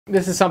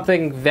This is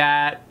something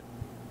that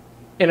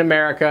in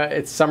America,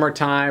 it's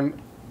summertime.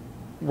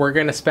 We're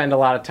going to spend a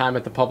lot of time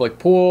at the public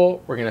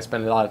pool. We're going to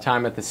spend a lot of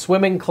time at the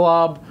swimming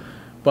club.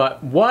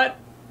 But what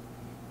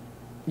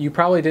you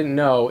probably didn't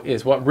know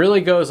is what really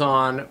goes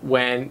on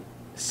when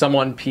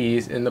someone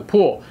pees in the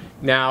pool.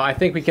 Now, I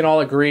think we can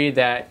all agree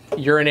that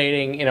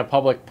urinating in a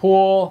public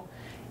pool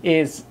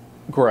is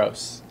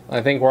gross.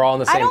 I think we're all on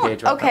the same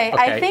page about that.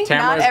 I think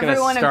not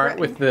everyone start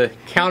with the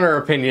counter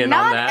opinion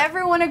on that. Not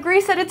everyone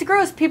agrees that it's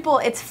gross. People,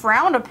 it's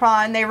frowned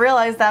upon. They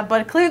realize that,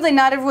 but clearly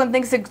not everyone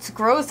thinks it's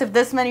gross if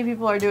this many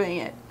people are doing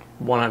it.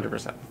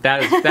 100%.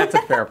 That's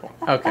a fair point.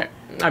 Okay.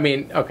 I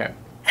mean, okay.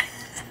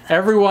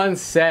 Everyone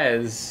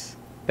says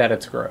that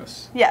it's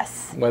gross.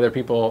 Yes. Whether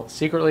people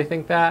secretly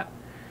think that,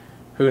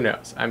 who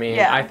knows? I mean,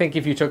 yeah. I think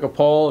if you took a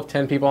poll of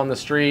 10 people on the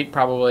street,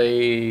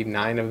 probably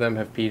 9 of them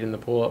have peed in the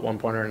pool at one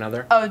point or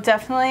another. Oh,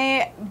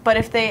 definitely. But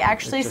if they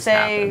actually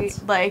say,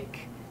 happens.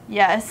 like,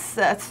 yes,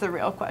 that's the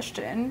real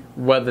question.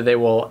 Whether they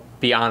will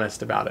be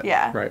honest about it.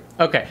 Yeah. Right.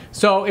 Okay.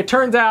 So it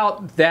turns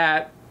out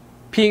that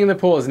peeing in the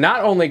pool is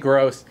not only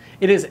gross,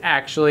 it is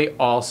actually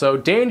also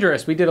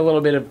dangerous. We did a little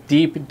bit of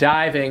deep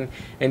diving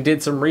and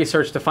did some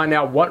research to find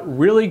out what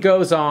really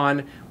goes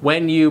on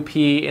when you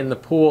pee in the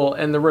pool,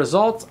 and the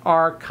results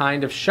are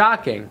kind of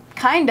shocking.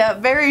 Kind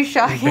of, very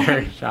shocking.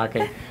 Very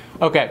shocking.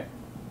 Okay,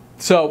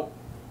 so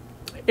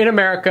in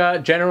America,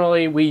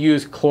 generally we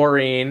use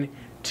chlorine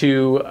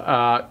to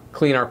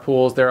clean our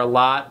pools. There are a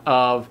lot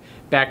of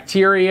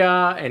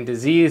bacteria and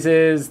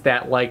diseases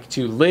that like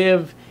to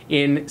live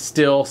in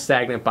still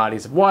stagnant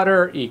bodies of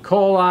water, E.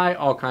 coli,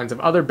 all kinds of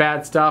other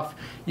bad stuff.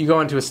 You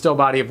go into a still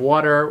body of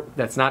water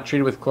that's not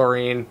treated with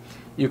chlorine,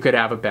 you could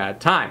have a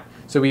bad time.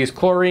 So we use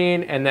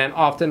chlorine, and then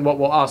often what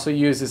we'll also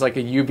use is like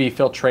a UV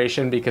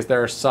filtration because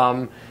there are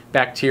some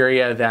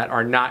bacteria that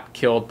are not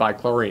killed by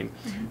chlorine.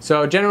 Mm-hmm.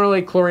 So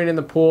generally chlorine in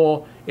the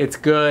pool, it's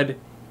good,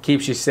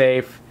 keeps you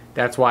safe,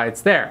 that's why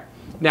it's there.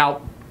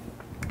 Now,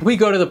 we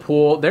go to the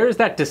pool, there's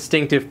that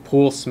distinctive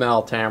pool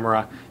smell,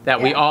 Tamara,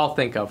 that we all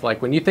think of.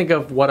 Like when you think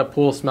of what a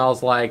pool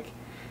smells like,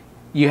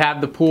 you have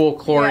the pool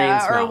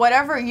chlorine smell. Or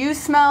whatever you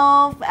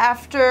smell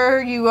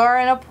after you are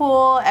in a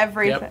pool,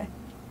 everything. Yep.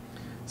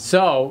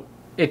 So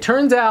it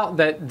turns out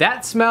that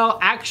that smell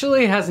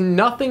actually has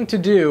nothing to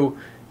do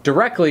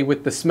directly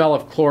with the smell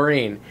of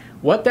chlorine.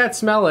 What that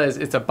smell is,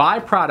 it's a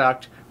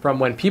byproduct from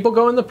when people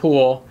go in the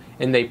pool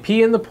and they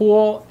pee in the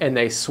pool and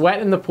they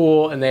sweat in the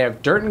pool and they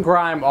have dirt and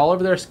grime all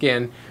over their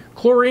skin.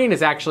 Chlorine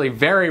is actually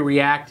very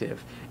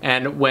reactive.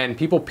 And when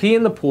people pee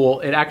in the pool,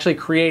 it actually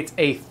creates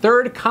a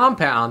third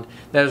compound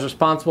that is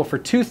responsible for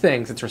two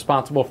things. It's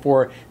responsible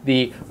for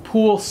the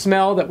pool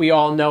smell that we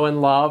all know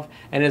and love,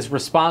 and is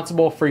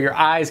responsible for your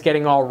eyes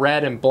getting all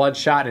red and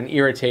bloodshot and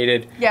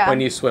irritated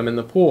when you swim in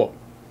the pool.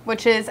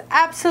 Which is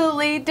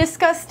absolutely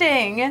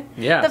disgusting.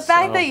 Yeah. The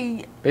fact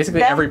that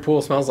basically every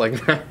pool smells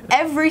like that.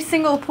 Every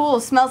single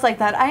pool smells like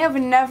that. I have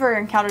never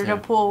encountered a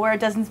pool where it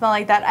doesn't smell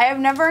like that. I have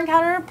never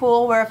encountered a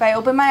pool where if I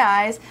open my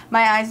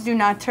eyes do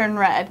not turn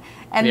red.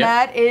 And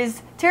that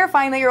is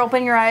terrifying that you're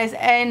opening your eyes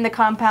and the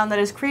compound that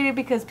is created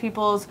because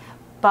people's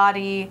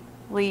body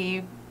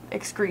leave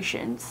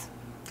excretions.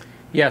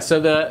 Yeah, so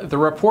the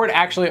report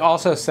actually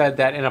also said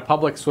that in a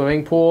public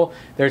swimming pool,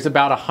 there's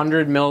about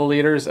 100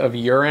 milliliters of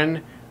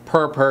urine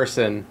per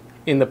person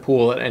in the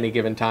pool at any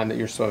given time that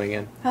you're swimming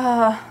in.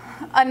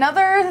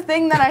 Another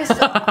thing that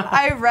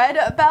I read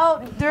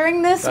about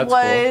during this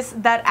was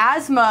that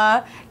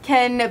asthma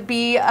can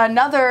be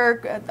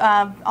another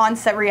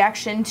onset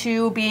reaction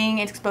to being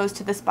exposed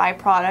to this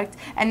byproduct.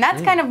 And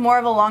that's kind of more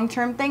of a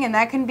long-term thing, and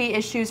that can be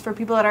issues for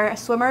people that are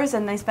swimmers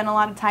and they spend a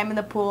lot of time in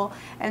the pool.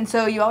 And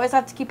so you always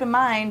have to keep in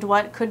mind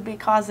what could be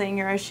causing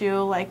your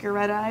issue, like your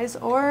red eyes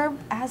or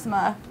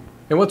asthma.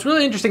 And what's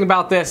really interesting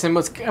about this, and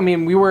what's, I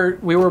mean, we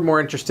were more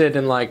interested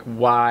in like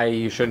why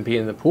you shouldn't be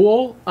in the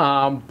pool,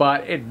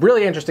 but a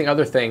really interesting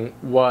other thing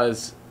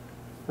was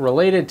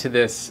related to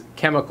this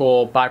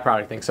chemical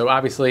byproduct thing. So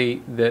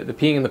obviously the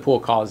peeing in the pool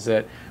causes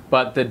it,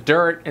 but the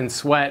dirt and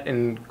sweat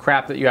and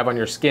crap that you have on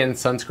your skin,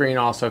 sunscreen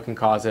also can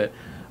cause it.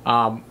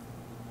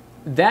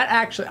 That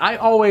actually, I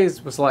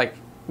always was like,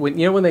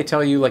 when they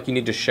tell you like you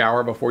need to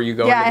shower before you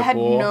go into the pool. Yeah, I had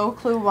no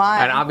clue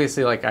why. And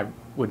obviously like I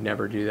would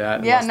never do that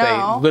unless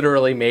they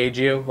literally made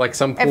you. Like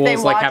some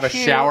pools like have a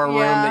shower room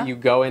that you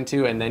go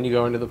into and then you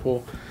go into the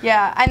pool.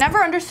 Yeah, I never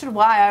understood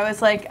why. I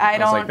was like, I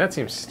was like, that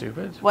seems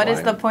stupid. What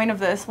is the point of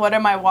this? What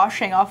am I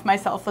washing off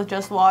myself with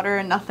just water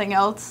and nothing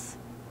else?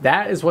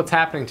 That is what's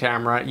happening,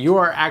 Tamara. You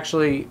are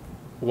actually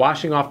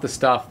washing off the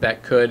stuff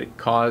that could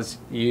cause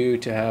you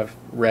to have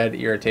red,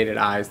 irritated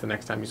eyes the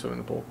next time you swim in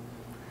the pool.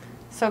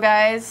 So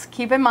guys,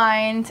 keep in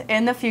mind,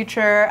 in the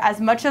future, as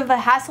much of a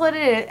hassle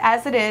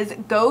as it is,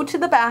 go to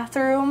the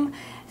bathroom,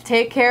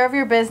 take care of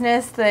your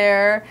business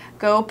there,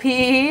 go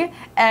pee,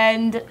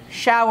 and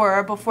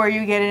shower before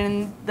you get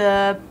in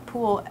the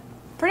pool.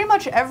 Pretty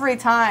much every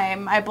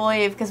time, I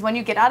believe, because when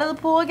you get out of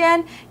the pool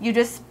again, you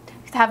just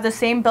have the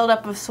same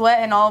buildup of sweat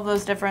and all of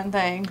those different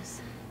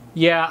things.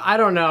 Yeah, I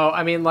don't know.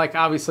 I mean, like,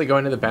 obviously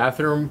going to the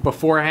bathroom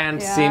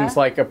beforehand seems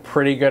like a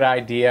pretty good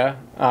idea.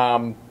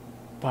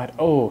 But,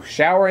 oh,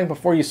 showering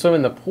before you swim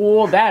in the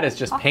pool, that is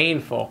just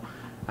painful.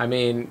 I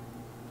mean,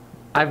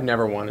 I've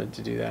never wanted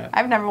to do that.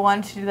 I've never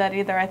wanted to do that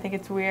either. I think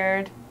it's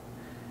weird.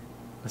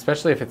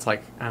 Especially if it's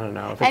like, I don't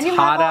know, if it's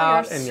hot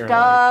out and you're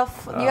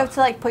stuff. like, you have to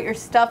like put your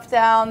stuff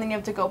down, then you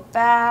have to go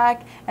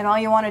back, and all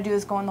you want to do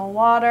is go in the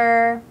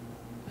water.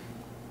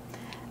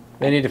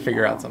 They need to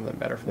figure out something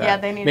better for that. Yeah,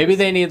 they need. Maybe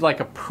they need like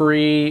a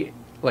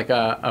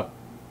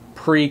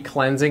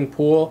pre-cleansing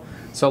pool.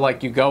 So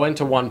like you go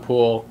into one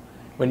pool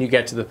when you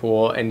get to the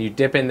pool and you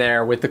dip in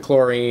there with the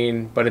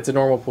chlorine, but it's a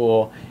normal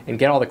pool, and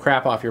get all the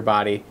crap off your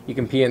body. You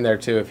can pee in there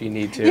too if you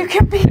need to. You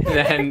can pee in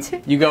there too.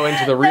 Then you go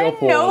into the real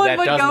pool no one that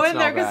would doesn't go in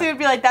smell there because bad. it would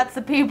be like, that's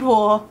the pee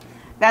pool.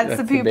 That's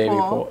the pee baby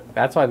pool.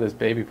 That's why those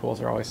baby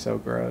pools are always so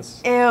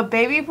gross. Ew,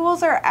 baby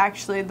pools are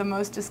actually the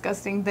most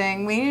disgusting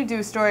thing. We need to do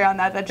a story on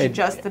that. That's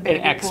just the baby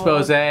pool. An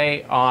expose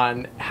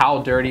on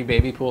how dirty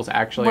baby pools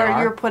actually are.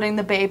 Where you're putting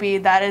the baby,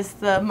 that is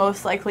the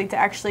most likely to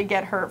actually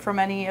get hurt from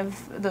any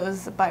of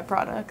those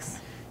byproducts.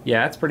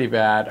 Yeah, it's pretty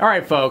bad. All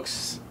right,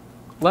 folks.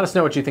 Let us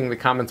know what you think in the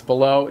comments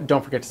below.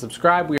 Don't forget to subscribe.